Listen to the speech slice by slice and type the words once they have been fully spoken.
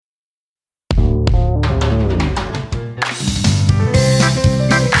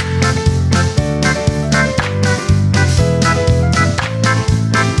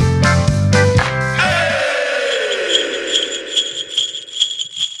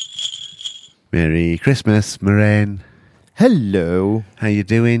Merry Christmas, Moraine. Hello. How you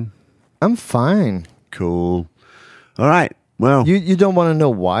doing? I'm fine. Cool. All right. Well, You don't want to know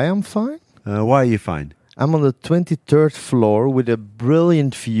why I'm fine? why are you fine? I'm on the 23rd floor with a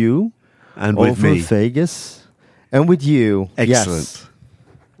brilliant view And with over me. Vegas. And with you. Excellent. Yes.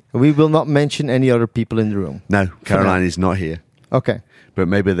 We will not mention any other people in the room. No, Caroline is not here. Okay. But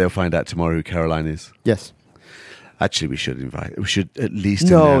maybe they'll find out tomorrow who Caroline is. Yes. Actually, we should at least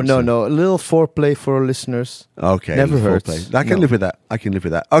No. announce her. A little foreplay for our listeners. Okay. Never full hurts. play. I can live with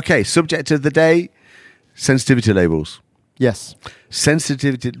that. Okay, subject of the day, sensitivity labels. Yes.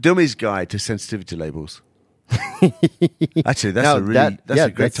 Dummy's Guide to Sensitivity Labels. Actually, that's Now, a great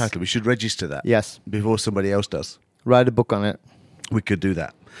that's- title. We should register that Yes. before somebody else does. Write a book on it. We could do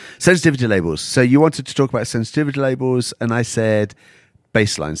that. Sensitivity labels. So you wanted to talk about sensitivity labels, and I said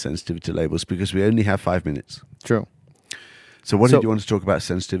baseline sensitivity labels because we only have 5 minutes. True. So what So- did you want to talk about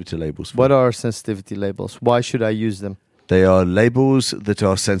sensitivity labels for? What are sensitivity labels? Why should I use them? They are labels that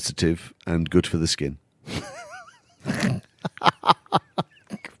are sensitive and good for the skin.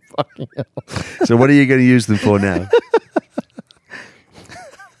 So what are you going to use them for now?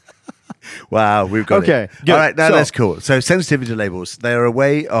 Wow, we've got Okay, it. good. All right, now So- that's cool. So sensitivity labels, they are a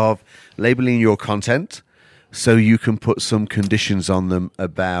way of labeling your content so you can put some conditions on them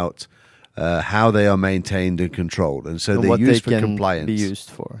about how they are maintained and controlled. And so And they're what used they for can compliance. be used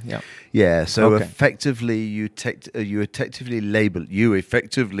for. Yeah. Yeah, so Okay. effectively you effectively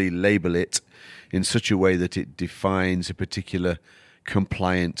label it in such a way that it defines a particular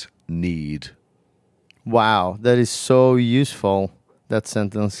compliant need. Wow, that is so useful, that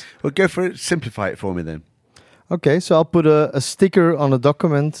sentence. Well, go for it. Simplify it for me then. Okay, so I'll put a sticker on a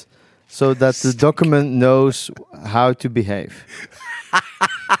document so that the document knows how to behave.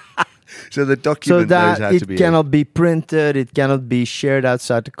 So the So document knows that how to it be. cannot be printed, it cannot be shared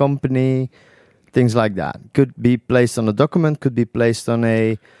outside the company, things like that. Could be placed on a document, could be placed on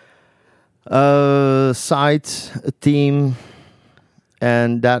a site, a team,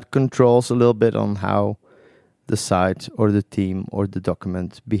 and that controls a little bit on how the site or the team or the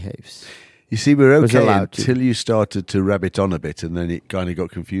document behaves. You see, we're Was okay allowed to. until you started to rabbit on a bit, and then it kind of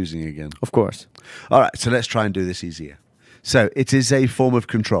got confusing again. Of course. All right, so let's try and do this easier. So it is a form of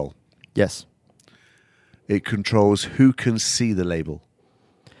control. Yes. It controls who can see the label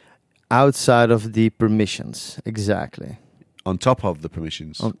Outside of the permissions, exactly. on top of the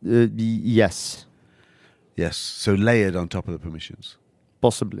permissions. Yes, Yes, so layered on top of the permissions.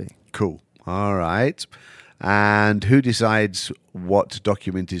 possibly. Cool. All right. And who decides what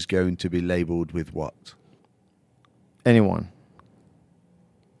document is going to be labeled with what? Anyone.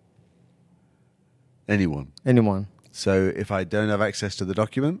 Anyone. So if I don't have access to the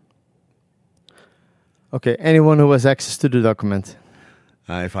document, Okay, anyone who has access to the document.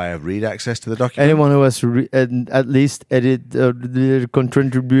 if I have read access to the document, Anyone who has at least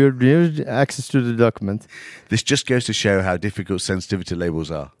contributed access to the document. this just goes to show how difficult sensitivity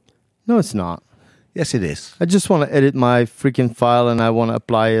labels are. No, it's not. Yes, it is. I just want to edit my freaking file and I want to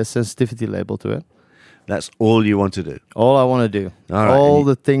apply a sensitivity label to it. That's all you want to do. All I want to do. All right, All and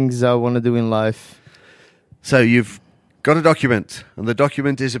the things I want to do in life. So you've got a document, and the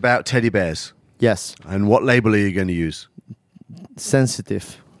document is about teddy bears. Yes. And what label are you going to use?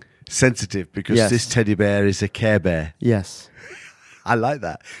 Sensitive. Sensitive, because Yes. this teddy bear is a Care Bear. Yes. I like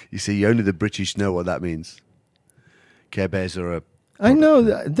that. You see, only the British know what that means. Care Bears are a... I know, You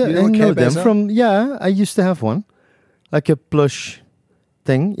know I what know Care them Bears are? from, yeah, I used to have one. Like a plush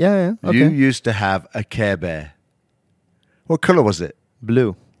thing. Yeah, okay. You used to have a Care Bear. What colour was it?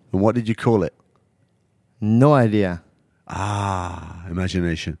 Blue. And what did you call it? No idea. Ah,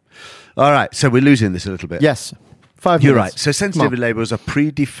 imagination. All right, so we're losing this a little bit. Yes. 5 You're minutes. right. So sensitivity labels are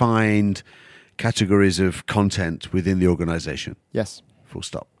predefined categories of content within the organization. Yes. Full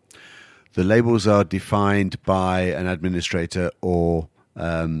stop. The labels are defined by an administrator or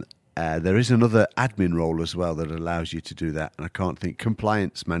there is another admin role as well that allows you to do that. And I can't think,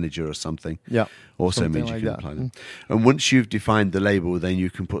 compliance manager or something. Yeah. Also something means you like can that. apply them. And once you've defined the label, then you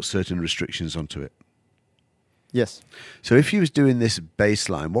can put certain restrictions onto it. Yes. So if you was doing this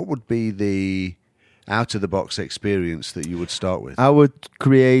baseline, what would be the out-of-the-box experience that you would start with? I would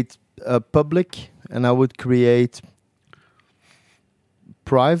create a public and I would create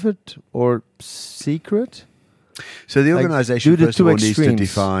private or secret. So the Like, organization, do the first of two all, needs to extremes.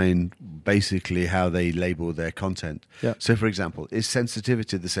 define basically how they label their content. Yeah. So, for example, is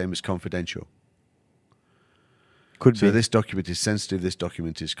sensitivity the same as confidential? Could So be. this document is sensitive, this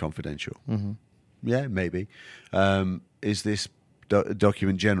document is confidential. Mhm. Yeah, maybe. Is this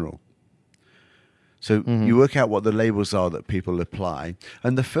document general? So you work out what the labels are that people apply.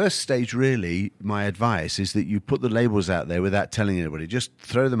 And the first stage, really, my advice is that you put the labels out there without telling anybody. Just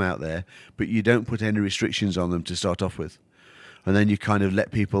throw them out there, but you don't put any restrictions on them to start off with. And then you kind of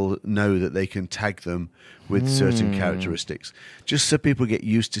let people know that they can tag them with certain characteristics, just so people get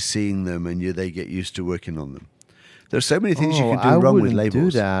used to seeing them and they get used to working on them. There's so many things you can do wrong with labels. I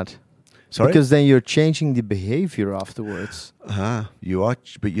wouldn't do that. Sorry? Because then you're changing the behavior afterwards. You are,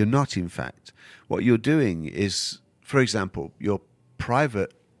 but you're not, in fact. What you're doing is, for example, your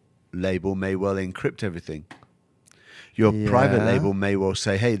private label may well encrypt everything. Your private label may well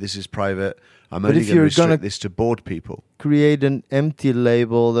say, hey, this is private. I'm only going to restrict this to board people. Create an empty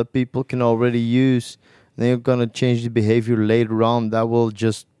label that people can already use. Then you're going to change the behavior later on. That will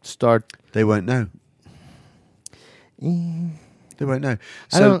just start. They won't know. They won't know.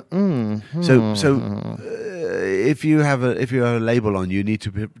 If you have a label on, you need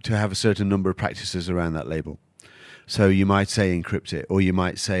to have a certain number of practices around that label. So you might say encrypt it, or you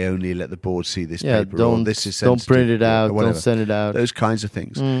might say only let the board see this paper, or this is sensitive, don't print it out, don't send it out. Those kinds of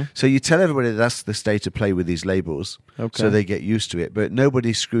things. So you tell everybody that's the state of play with these labels, so they get used to it. But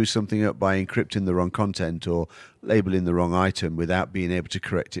nobody screws something up by encrypting the wrong content or labeling the wrong item without being able to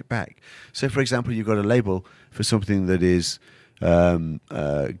correct it back. So, for example, you've got a label for something that is going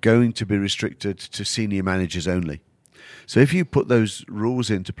to be restricted to senior managers only. So if you put those rules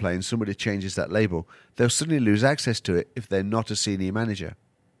into play and somebody changes that label, they'll suddenly lose access to it if they're not a senior manager.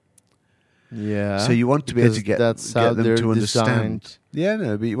 Yeah. So you want to be able to get them to understand. Designed. Yeah,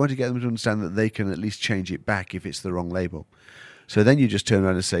 no, but you want to get them to understand that they can at least change it back if it's the wrong label. So then you just turn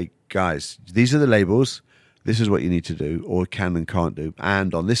around and say, guys, these are the labels. This is what you need to do, or can and can't do.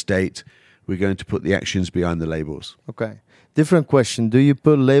 And on this date, we're going to put the actions behind the labels. Okay. Different question. Do you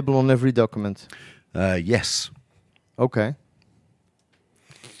put a label on every document? Yes. Okay.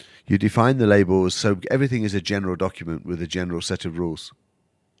 You define the labels, so everything is a general document with a general set of rules.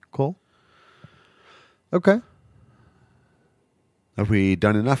 Cool. Okay. Have we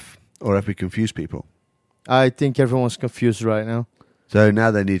done enough, or have we confused people? I think everyone's confused right now. So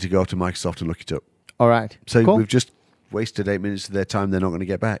now they need to go off to Microsoft and look it up. All right. So cool. We've just wasted 8 minutes of their time they're not going to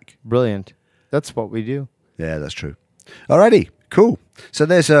get back. Brilliant. That's what we do. Yeah, that's true. Alrighty, cool. So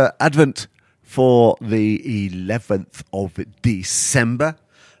there's Advent for the 11th of December.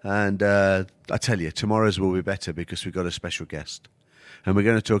 And I tell you, tomorrow's will be better because we've got a special guest. And we're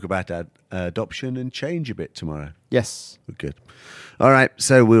going to talk about adoption and change a bit tomorrow. Yes. Good. All right,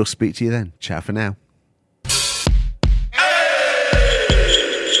 so we'll speak to you then. Ciao for now.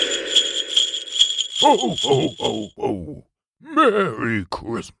 Ho, ho, ho, ho. Merry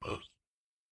Christmas.